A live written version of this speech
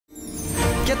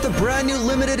Get the brand new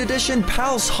limited edition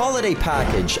Pals Holiday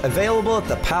Package, available at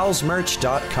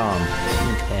thepalsmerch.com.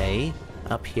 Okay,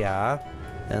 up here,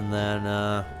 and then,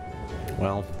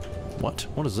 well, what?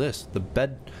 What is this? The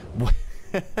bed... What?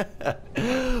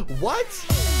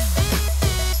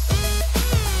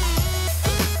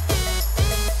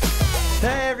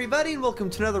 Hey everybody, and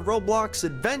welcome to another Roblox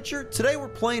adventure. Today we're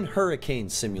playing Hurricane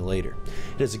Simulator.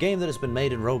 It is a game that has been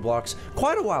made in Roblox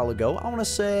quite a while ago. I want to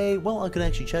say, well, I can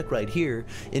actually check right here,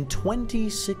 in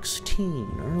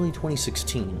 2016, early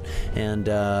 2016. And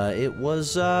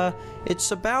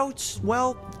it's about,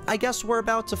 well, I guess we're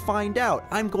about to find out.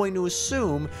 I'm going to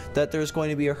assume that there's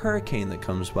going to be a hurricane that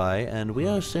comes by, and we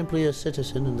are simply a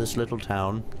citizen in this little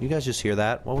town. You guys just hear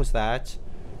that? What was that?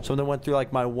 Something went through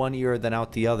like my one ear, then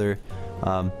out the other.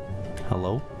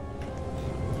 Hello?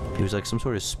 It was like some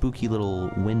sort of spooky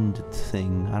little wind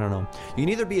thing. I don't know. You can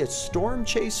either be a storm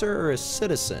chaser or a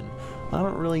citizen. I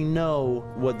don't really know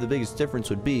what the biggest difference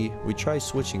would be. We try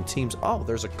switching teams. Oh,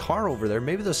 there's a car over there.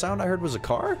 Maybe the sound I heard was a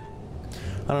car?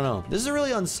 I don't know. This is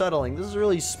really unsettling. This is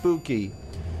really spooky.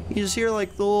 You just hear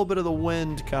like the little bit of the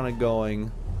wind kind of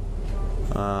going.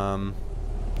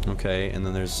 Okay, and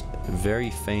then there's very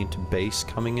faint bass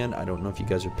coming in. I don't know if you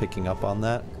guys are picking up on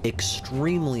that.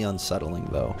 Extremely unsettling,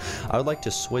 though. I would like to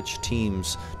switch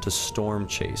teams to storm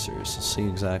chasers. See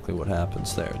exactly what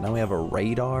happens there. Now we have a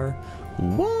radar.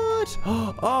 What?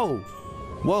 Oh!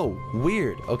 Whoa,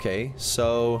 weird. Okay,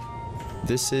 so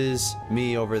this is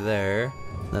me over there.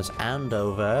 That's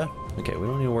Andover. Okay, we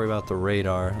don't need to worry about the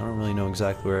radar. I don't really know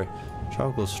exactly where.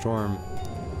 Tropical storm.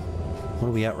 What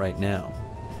are we at right now?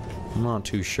 I'm not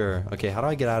too sure. Okay, how do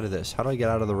I get out of this? How do I get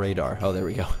out of the radar? Oh, there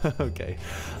we go. Okay.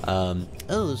 Oh,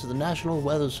 this is the National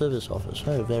Weather Service Office.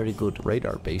 Oh, very good.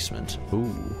 Radar basement. Ooh.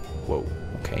 Whoa.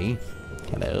 Okay.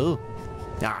 Hello.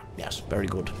 Ah, yes. Very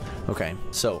good. Okay.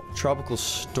 So, tropical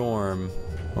storm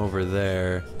over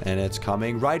there, and it's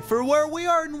coming right for where we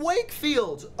are in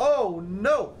Wakefield. Oh,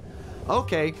 no.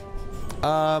 Okay.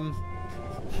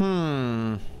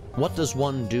 What does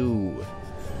one do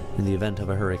in the event of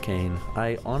a hurricane?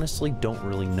 I honestly don't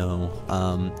really know.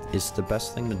 Is the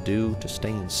best thing to do to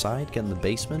stay inside, get in the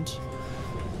basement?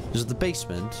 Is it the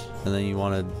basement, and then you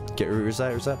want to get, or is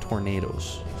that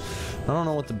tornadoes? I don't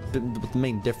know what the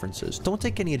main difference is. Don't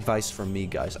take any advice from me,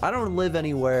 guys. I don't live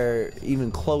anywhere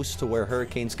even close to where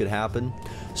hurricanes could happen,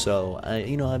 so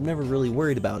you know, I've never really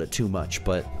worried about it too much.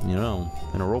 But you know,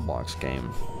 in a Roblox game,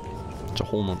 it's a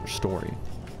whole nother story.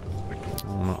 I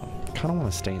don't know. I kind of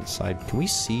want to stay inside. Can we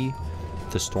see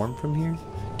the storm from here?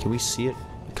 Can we see it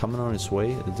coming on its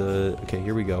way? Okay,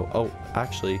 here we go. Oh,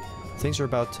 actually, things are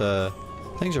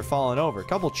falling over. A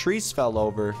couple trees fell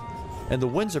over, and the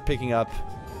winds are picking up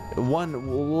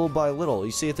little by little.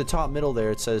 You see at the top middle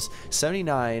there, it says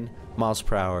 79 miles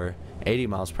per hour, 80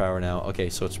 miles per hour now. Okay,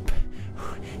 so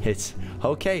it's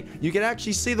okay. You can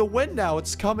actually see the wind now.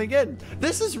 It's coming in.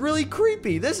 This is really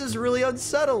creepy. This is really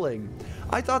unsettling.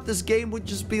 I thought this game would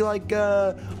just be like,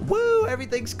 woo,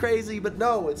 everything's crazy, but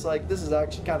no, it's like, this is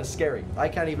actually kind of scary. I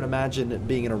can't even imagine it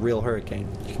being in a real hurricane.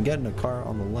 You can get in a car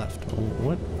on the left. Oh,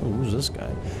 what? Oh, who's this guy?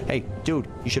 Hey, dude,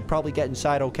 you should probably get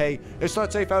inside, okay? It's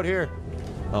not safe out here.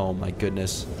 Oh my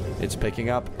goodness. It's picking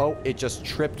up. Oh, it just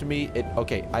tripped me.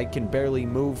 Okay, I can barely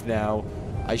move now.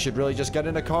 I should really just get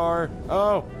in a car.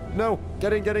 Oh, no.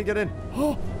 Get in.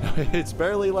 Oh, it's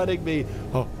barely letting me.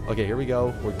 Oh, okay, here we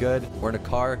go. We're good. We're in a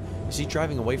car. Is he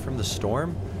driving away from the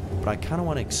storm? But I kind of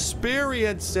want to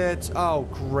experience it. Oh,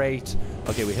 great.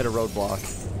 Okay, we hit a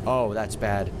roadblock. Oh, that's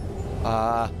bad.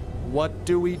 What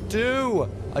do we do?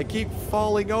 I keep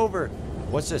falling over.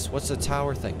 What's this? What's the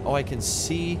tower thing? Oh, I can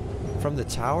see from the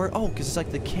tower? Oh, because it's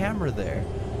like the camera there.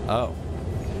 Oh.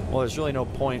 Well, there's really no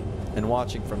point in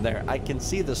watching from there. I can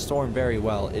see the storm very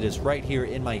well. It is right here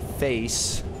in my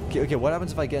face. Okay, what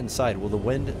happens if I get inside? Will the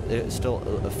wind still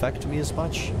affect me as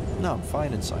much? No, I'm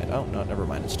fine inside. Oh, no, never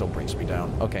mind. It still brings me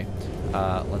down. Okay,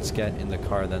 let's get in the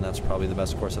car then. That's probably the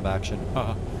best course of action.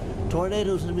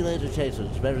 Tornado simulator chasers.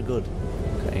 Very good.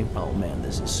 Okay. Oh, man,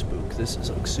 this is spook. This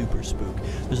is like super spook.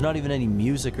 There's not even any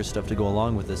music or stuff to go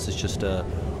along with this. It's just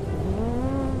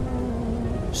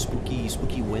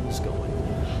spooky winds going.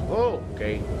 Oh,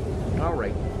 okay. All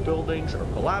right. Buildings are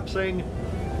collapsing.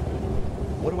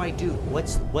 What do I do? What?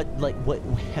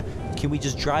 Can we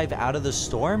just drive out of the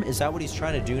storm? Is that what he's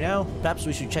trying to do now? Perhaps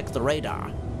we should check the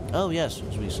radar. Oh, yes.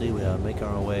 As we see, we are making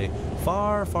our way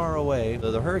far, far away.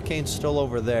 The hurricane's still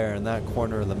over there in that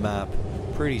corner of the map.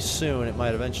 Pretty soon, it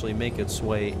might eventually make its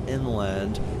way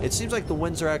inland. It seems like the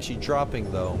winds are actually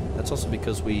dropping, though. That's also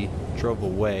because we drove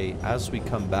away. As we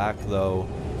come back, though,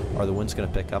 Are the winds gonna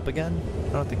pick up again?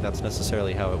 I don't think that's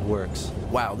necessarily how it works.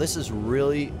 Wow, this is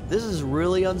really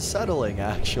unsettling,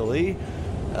 actually.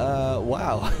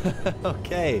 Wow.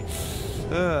 Okay.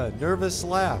 Nervous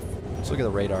laugh. Let's look at the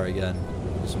radar again.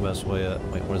 That's the best way.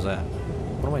 Wait, what is that?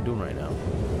 What am I doing right now?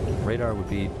 Radar would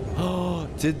be... Oh,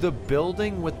 did the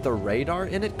building with the radar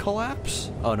in it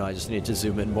collapse? Oh no, I just need to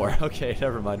zoom in more. Okay,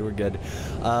 never mind, we're good.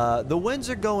 The winds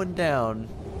are going down.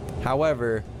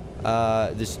 However,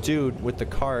 this dude with the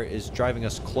car is driving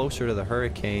us closer to the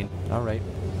hurricane. All right,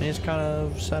 and it's kind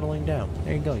of settling down.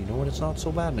 There you go. You know what? It's not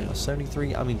so bad now.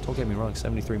 73, I mean, don't get me wrong,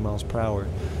 73 miles per hour.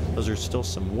 Those are still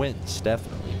some winds,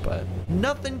 definitely, but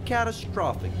nothing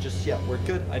catastrophic just yet. We're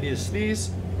good. I need a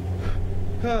sneeze.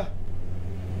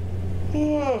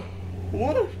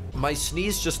 What? My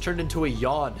sneeze just turned into a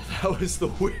yawn. That was the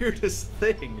weirdest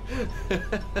thing.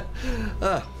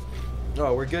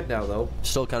 Oh, we're good now, though.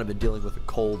 Still kind of been dealing with a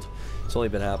cold. It's only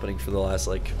been happening for the last,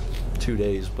 like, 2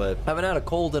 days, but I haven't had a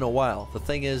cold in a while. The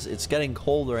thing is, it's getting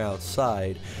colder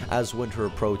outside as winter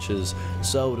approaches.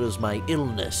 So does my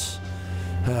illness.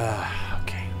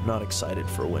 Okay, not excited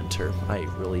for winter. I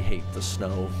really hate the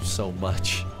snow so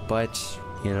much. But,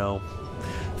 you know,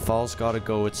 fall's gotta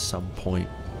go at some point.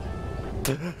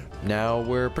 Now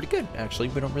we're pretty good, actually.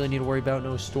 We don't really need to worry about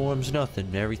no storms,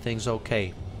 nothing. Everything's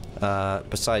okay.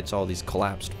 Besides all these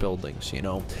collapsed buildings, you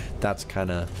know. That's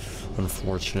kind of,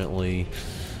 unfortunately,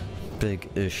 big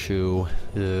issue.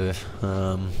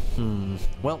 Well,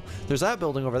 there's that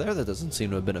building over there that doesn't seem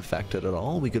to have been affected at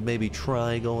all. We could maybe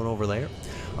try going over there.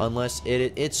 Unless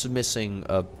it's missing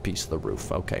a piece of the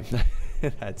roof. Okay.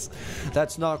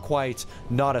 That's not quite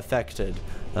not affected.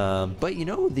 But you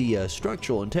know, the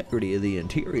structural integrity of the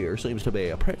interior seems to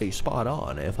be pretty spot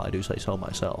on, if I do say so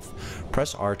myself.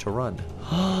 Press R to run.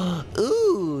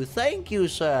 Ooh, thank you,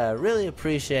 sir. Really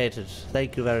appreciate it.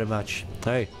 Thank you very much.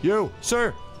 Hey, you,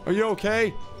 sir, are you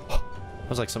okay? That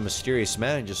was like some mysterious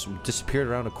man just disappeared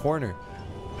around a corner.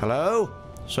 Hello,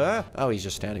 sir? Oh, he's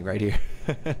just standing right here.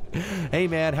 Hey,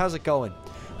 man, how's it going?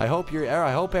 I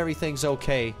hope everything's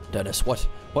okay. Dennis, what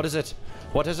is it?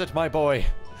 What is it, my boy?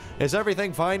 Is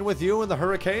everything fine with you and the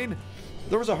hurricane?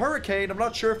 There was a hurricane. I'm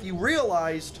not sure if you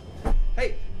realized.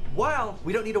 Hey, while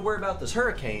we don't need to worry about this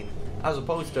hurricane, as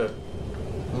opposed to...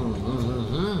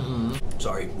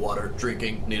 Sorry, water,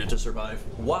 drinking, needed to survive.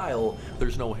 While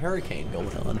there's no hurricane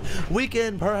going on, we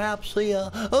can perhaps see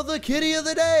the kitty of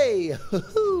the day.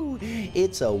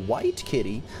 It's a white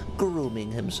kitty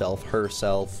grooming himself,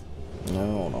 herself. I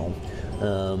don't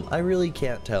know. I really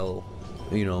can't tell,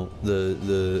 you know,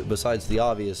 besides the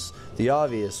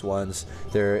obvious ones,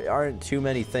 there aren't too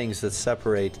many things that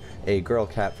separate a girl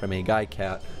cat from a guy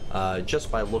cat,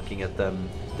 just by looking at them,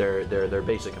 their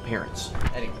basic appearance.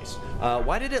 Anyways,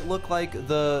 why did it look like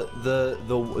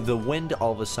the wind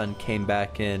all of a sudden came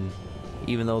back in,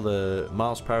 even though the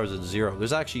miles per hour is at 0?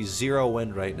 There's actually 0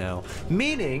 wind right now,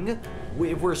 meaning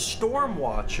if we're storm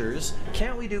watchers,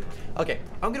 can't we do... Okay,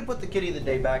 I'm gonna put the kitty of the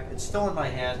day back. It's still in my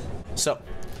hand. So,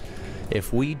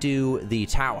 if we do the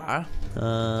tower,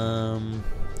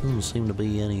 doesn't seem to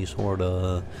be any sort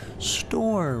of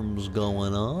storms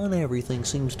going on. Everything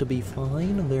seems to be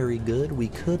fine. Very good. We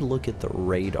could look at the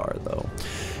radar, though.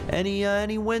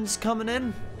 Any winds coming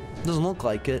in? Doesn't look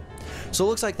like it. So it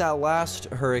looks like that last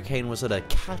hurricane was at a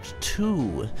Cat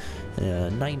 2,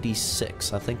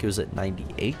 96. I think it was at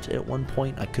 98 at one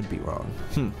point. I could be wrong.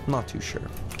 Not too sure.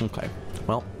 Okay.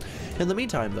 Well, in the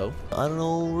meantime, though, I don't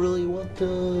know really what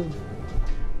to...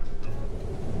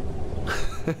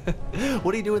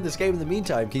 What do you do in this game in the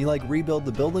meantime? Can you, like, rebuild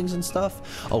the buildings and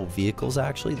stuff? Oh, vehicles,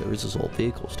 actually. There is this old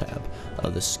vehicles tab.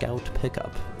 The Scout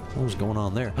pickup. What was going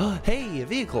on there? Hey, a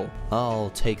vehicle. I'll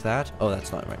take that. Oh,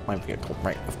 that's not right. My vehicle.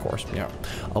 Right, of course. Yeah.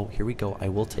 Oh, here we go. I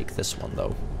will take this one,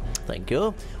 though. Thank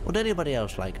you. Would anybody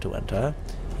else like to enter?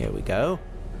 Here we go.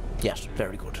 Yes,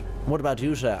 very good. What about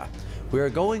you, sir? We are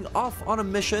going off on a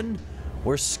mission.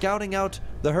 We're scouting out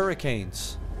the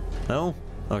hurricanes. No?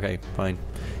 Okay, fine.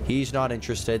 He's not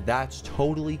interested. That's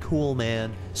totally cool,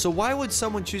 man. So why would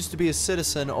someone choose to be a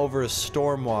citizen over a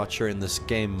storm watcher in this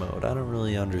game mode? I don't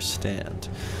really understand.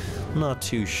 I'm not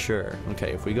too sure.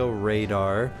 Okay, if we go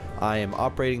radar, I am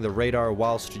operating the radar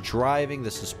whilst driving.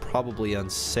 This is probably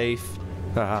unsafe.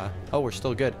 Haha. Oh, we're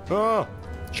still good. Oh,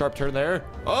 sharp turn there.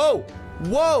 Oh,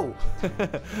 whoa.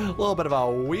 A little bit of a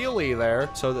wheelie there.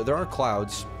 So there are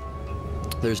clouds.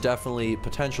 There's definitely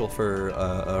potential for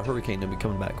a hurricane to be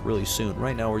coming back really soon.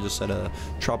 Right now, we're just at a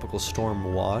tropical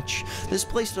storm watch. This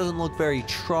place doesn't look very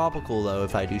tropical, though,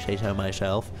 if I do say so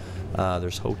myself.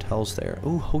 There's hotels there.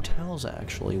 Ooh, hotels,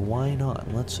 actually. Why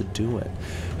not? Let's do it.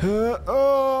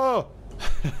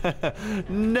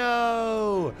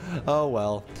 No! Oh,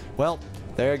 well. Well,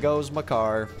 there goes my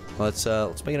car. Let's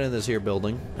make it into this here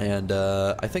building. And,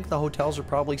 I think the hotels are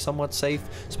probably somewhat safe,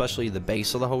 especially the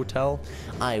base of the hotel.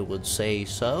 I would say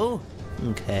so.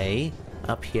 Okay.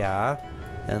 Up here.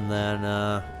 And then,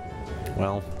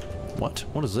 well, what?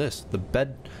 What is this? The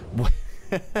bed...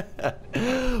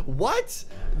 What?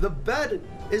 The bed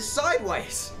is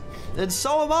sideways. And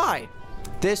so am I.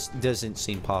 This doesn't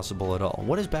seem possible at all.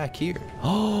 What is back here?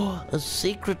 Oh, a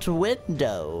secret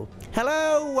window.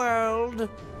 Hello, world.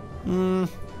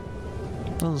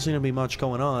 Doesn't seem to be much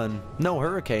going on. No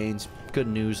hurricanes. Good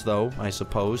news, though, I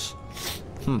suppose.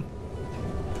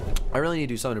 I really need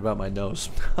to do something about my nose.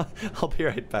 I'll be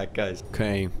right back, guys.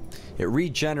 Okay. It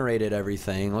regenerated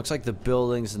everything. Looks like the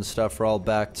buildings and stuff are all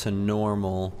back to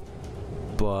normal.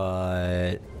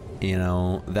 But, you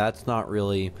know, that's not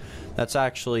really... That's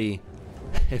actually...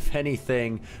 If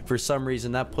anything, for some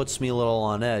reason, that puts me a little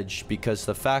on edge, because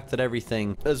the fact that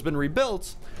everything has been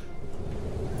rebuilt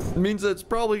means that it's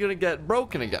probably going to get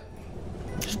broken again.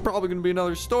 There's probably going to be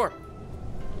another storm.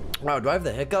 Wow, do I have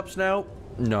the hiccups now?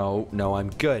 No,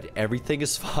 I'm good. Everything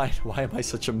is fine. Why am I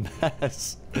such a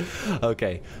mess?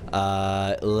 Okay,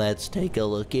 let's take a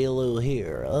looky-loo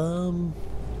here.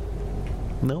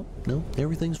 No,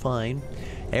 everything's fine.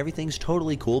 Everything's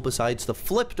totally cool besides the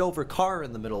flipped over car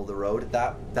in the middle of the road.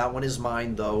 That one is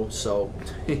mine though, so,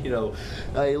 you know,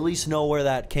 I at least know where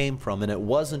that came from, and it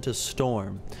wasn't a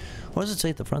storm. What does it say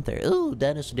at the front there? Ooh,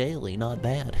 Dennis Daily, not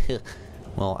bad.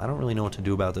 Well, I don't really know what to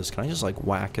do about this. Can I just, like,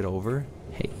 whack it over?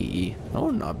 Hey, that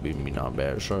would not be not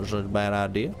bad. Such a bad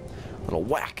idea. Little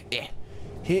whack.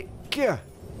 Hit.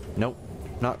 Nope,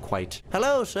 not quite.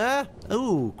 Hello, sir.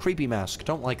 Ooh, creepy mask.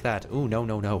 Don't like that. Ooh,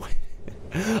 no.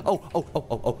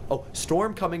 Oh,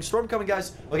 storm coming,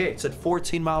 guys. Okay, it's at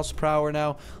 14 miles per hour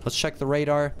now. Let's check the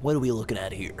radar. What are we looking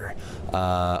at here?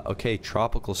 Okay,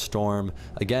 tropical storm.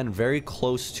 Again, very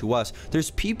close to us.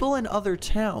 There's people in other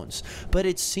towns, but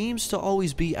it seems to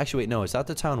always be... Actually, wait, no, is that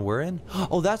the town we're in?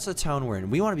 Oh, that's the town we're in.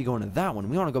 We want to be going to that one.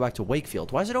 We want to go back to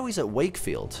Wakefield. Why is it always at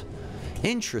Wakefield?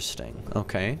 Interesting.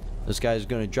 Okay. This guy's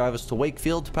going to drive us to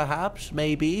Wakefield, perhaps,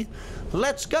 maybe.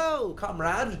 Let's go,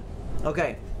 comrade.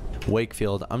 Okay.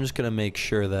 Wakefield, I'm just gonna make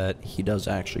sure that he does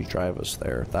actually drive us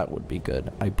there. That would be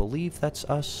good. I believe that's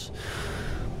us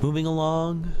moving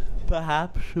along,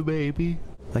 perhaps, maybe.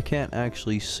 I can't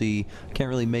actually see. I can't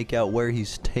really make out where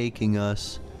he's taking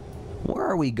us. Where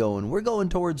are we going? We're going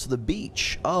towards the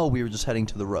beach. Oh, we were just heading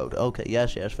to the road. Okay,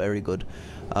 yes, very good.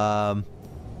 Why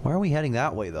are we heading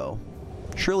that way, though?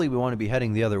 Surely we want to be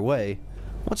heading the other way.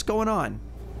 What's going on?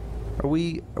 Are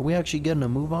we actually getting a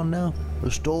move on now? The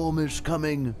storm is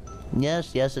coming.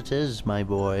 Yes, it is, my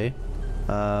boy.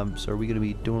 So are we gonna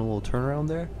be doing a little turnaround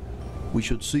there? We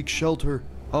should seek shelter.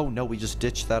 Oh no, we just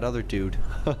ditched that other dude.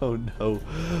 Oh no.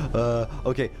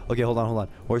 Okay, hold on.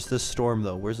 Where's this storm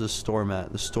though? Where's this storm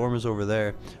at? The storm is over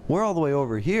there. We're all the way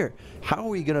over here. How are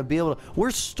we gonna be able to...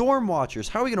 We're storm watchers.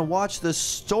 How are we gonna watch this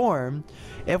storm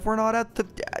if we're not at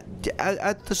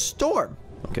the storm?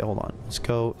 Okay, hold on. Let's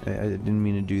go. I didn't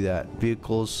mean to do that.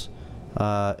 Vehicles.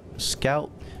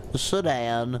 Scout.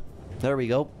 Sedan. There we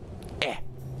go.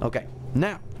 Okay.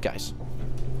 Now, guys.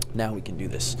 Now we can do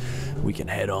this. We can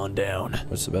head on down.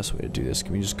 What's the best way to do this?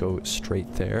 Can we just go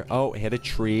straight there? Oh, hit a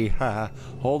tree.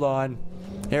 Hold on.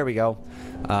 There we go.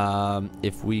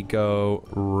 If we go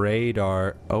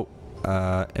radar... Oh.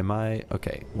 Am I...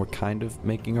 Okay, we're kind of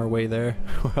making our way there.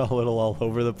 We're a little all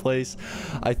over the place.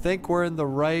 I think we're in the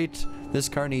right... This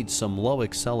car needs some low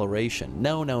acceleration.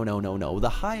 No. The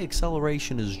high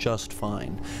acceleration is just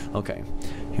fine. Okay,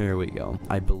 here we go.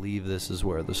 I believe this is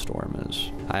where the storm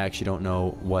is. I actually don't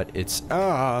know what it's...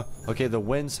 Okay, the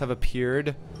winds have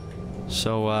appeared.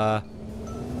 So,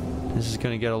 this is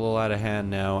gonna get a little out of hand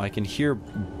now. I can hear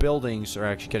buildings are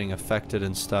actually getting affected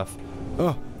and stuff.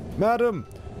 Oh, madam!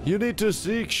 You need to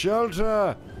seek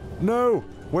shelter. No.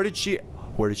 Where did she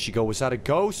go? Was that a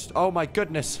ghost? Oh my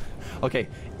goodness. Okay,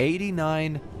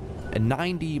 89 and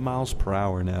 90 miles per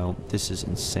hour now. This is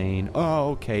insane. Oh,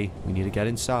 okay. We need to get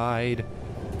inside.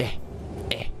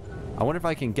 I wonder if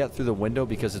I can get through the window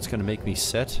because it's gonna make me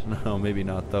sit. No, maybe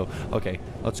not though. Okay,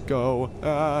 let's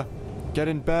go. Get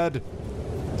in bed.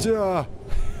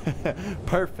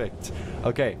 Perfect.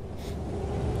 Okay.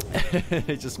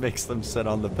 It just makes them sit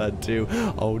on the bed too.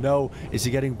 Oh no, is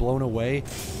he getting blown away?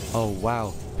 Oh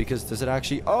wow, because does it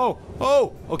actually... Oh,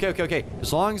 okay.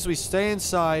 As long as we stay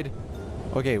inside.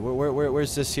 Okay,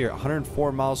 where's this here?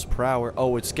 104 miles per hour.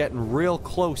 Oh, it's getting real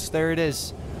close. There it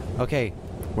is. Okay,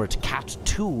 we're at Cat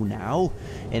 2 now,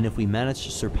 and if we manage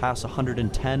to surpass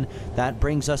 110, that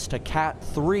brings us to Cat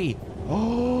 3.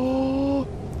 Oh,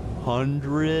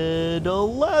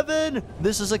 111.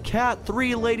 This is a cat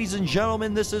 3, ladies and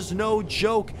gentlemen. This is no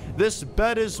joke. This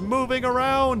bed is moving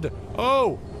around.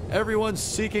 Oh, everyone's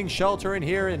seeking shelter in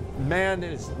here, and man,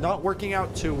 it is not working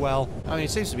out too well. I mean,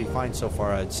 it seems to be fine so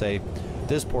far, I'd say.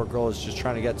 This poor girl is just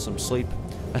trying to get some sleep.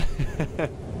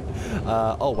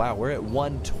 Oh wow, we're at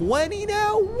 120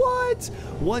 now. What?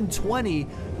 120?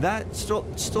 That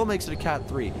still makes it a cat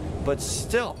 3, but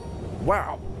still,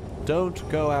 wow. Don't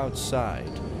go outside.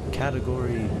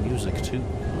 Category music 2.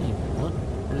 What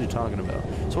are you talking about?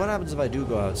 So what happens if I do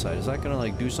go outside? Is that gonna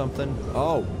like do something?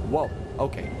 Oh, whoa.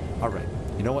 Okay. All right.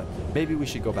 You know what? Maybe we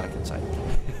should go back inside.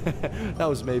 That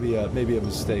was maybe a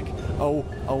mistake. Oh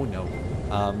no.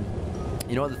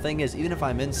 You know what the thing is? Even if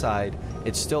I'm inside,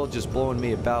 it's still just blowing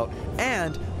me about.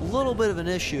 And a little bit of an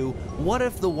issue. What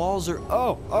if the walls are?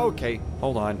 Oh, okay.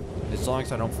 Hold on. As long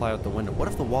as I don't fly out the window. What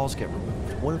if the walls get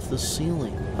removed? What if the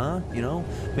ceiling? Huh? You know?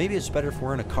 Maybe it's better if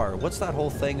we're in a car. What's that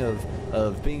whole thing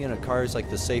of being in a car is like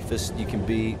the safest you can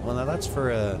be? Well, now that's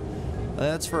for a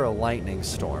lightning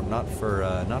storm, not for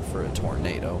a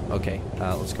tornado. Okay,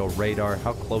 let's go radar.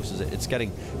 How close is it? It's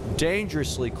getting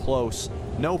dangerously close.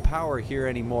 No power here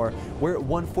anymore. We're at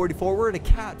 144. We're at a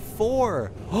cat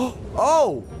 4.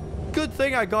 Oh, good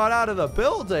thing I got out of the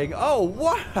building. Oh,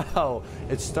 wow.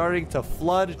 It's starting to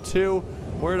flood too.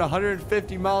 We're at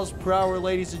 150 miles per hour,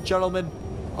 ladies and gentlemen.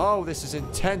 Oh, this is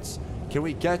intense. Can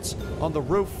we get on the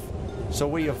roof so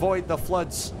we avoid the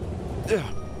floods?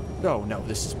 Ugh. Oh, no,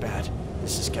 this is bad.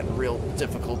 This is getting real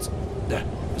difficult.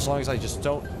 As long as I just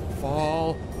don't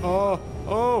fall.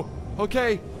 Oh,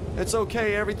 okay. It's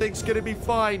okay. Everything's gonna be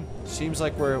fine. Seems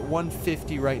like we're at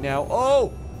 150 right now.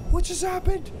 Oh, what just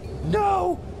happened?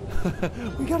 No.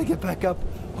 We gotta get back up.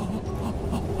 Oh,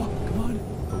 come on.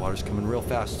 The water's coming real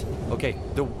fast. Okay,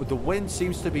 the wind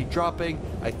seems to be dropping.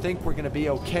 I think we're gonna be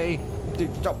okay.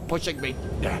 Dude, stop pushing me.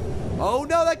 Oh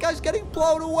no, that guy's getting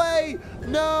blown away.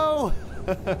 No.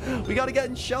 We gotta get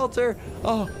in shelter.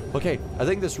 Oh, okay. I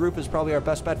think this roof is probably our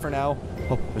best bet for now.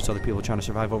 Oh, there's other people trying to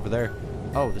survive over there.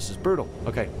 Oh, this is brutal.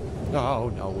 Okay.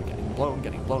 Oh no, we're getting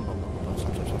blown.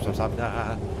 Stop.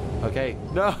 Ah. Okay.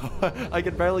 No, I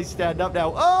can barely stand up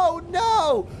now. Oh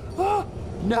no! Oh,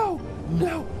 no.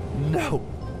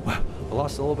 Wow, I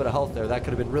lost a little bit of health there. That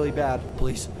could have been really bad.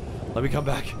 Please, let me come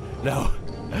back. No,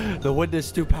 the wind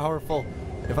is too powerful.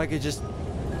 If I could just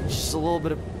a little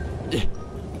bit of.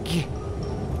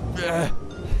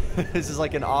 This is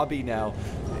like an obby now.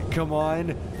 Come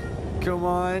on.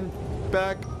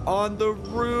 Back on the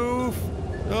roof.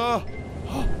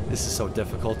 This is so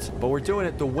difficult, but we're doing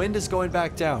it. The wind is going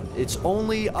back down. It's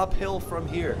only uphill from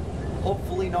here.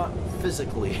 Hopefully not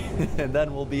physically, and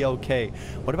then we'll be okay.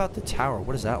 What about the tower?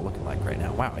 What is that looking like right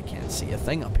now? Wow, I can't see a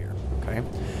thing up here. Okay.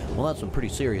 Well, that's some pretty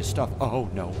serious stuff. Oh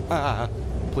no.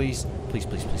 Please. Can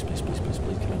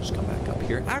I just come back up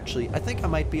here? Actually, I think I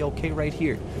might be okay right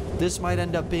here. This might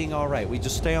end up being all right. We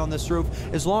just stay on this roof.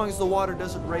 As long as the water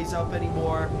doesn't raise up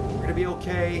anymore, we're gonna be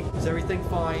okay. Is everything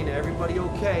fine? Everybody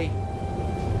okay?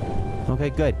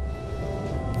 Okay, good.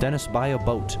 Dennis, buy a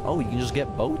boat. Oh, you can just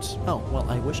get boats? Oh, well,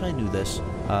 I wish I knew this.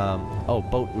 Oh,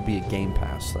 boat would be a game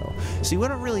pass, though. See, we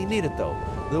don't really need it, though.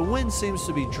 The wind seems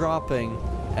to be dropping,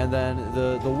 and then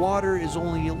the water is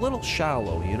only a little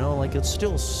shallow, you know? Like, it's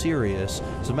still serious.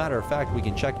 As a matter of fact, we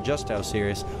can check just how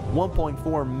serious.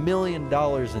 $1.4 million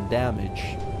in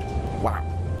damage. Wow.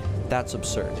 That's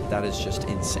absurd. That is just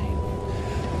insane.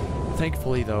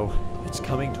 Thankfully, though, it's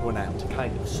coming to an end.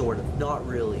 Kind of, sort of, not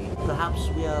really. Perhaps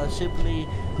we are simply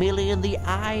merely in the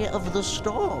eye of the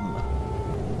storm.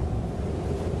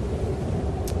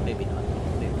 Maybe not.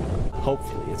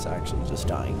 Hopefully it's actually just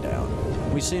dying down.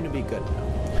 We seem to be good now.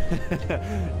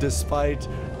 Despite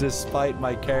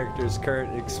my character's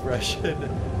current expression,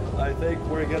 I think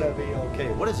we're gonna be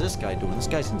okay. What is this guy doing? This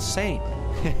guy's insane.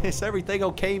 Is everything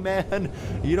okay, man?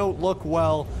 You don't look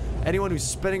well. Anyone who's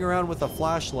spinning around with a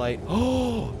flashlight.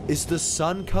 Oh, is the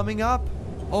sun coming up?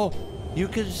 Oh, you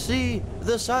can see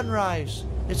the sunrise.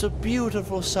 It's a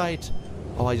beautiful sight.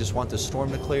 Oh, I just want the storm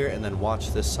to clear and then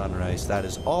watch this sunrise. That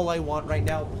is all I want right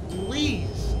now.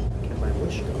 Please, can my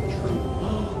wish come true?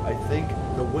 I think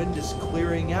the wind is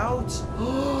clearing out.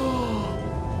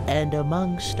 And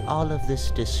amongst all of this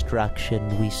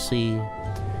destruction, we see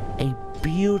a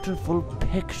beautiful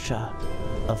picture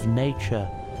of nature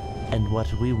and what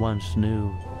we once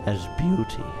knew as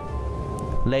beauty.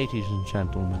 Ladies and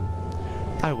gentlemen,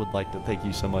 I would like to thank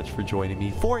you so much for joining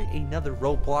me for another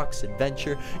Roblox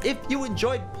adventure. If you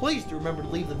enjoyed, please do remember to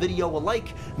leave the video a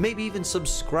like, maybe even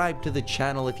subscribe to the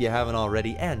channel if you haven't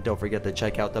already, and don't forget to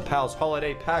check out the Pals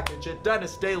Holiday Package at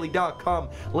DenisDaily.com.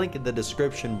 Link in the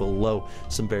description below.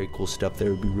 Some very cool stuff there.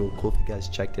 It would be real cool if you guys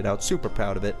checked it out. Super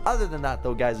proud of it. Other than that,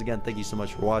 though, guys, again, thank you so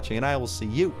much for watching, and I will see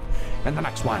you in the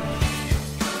next one.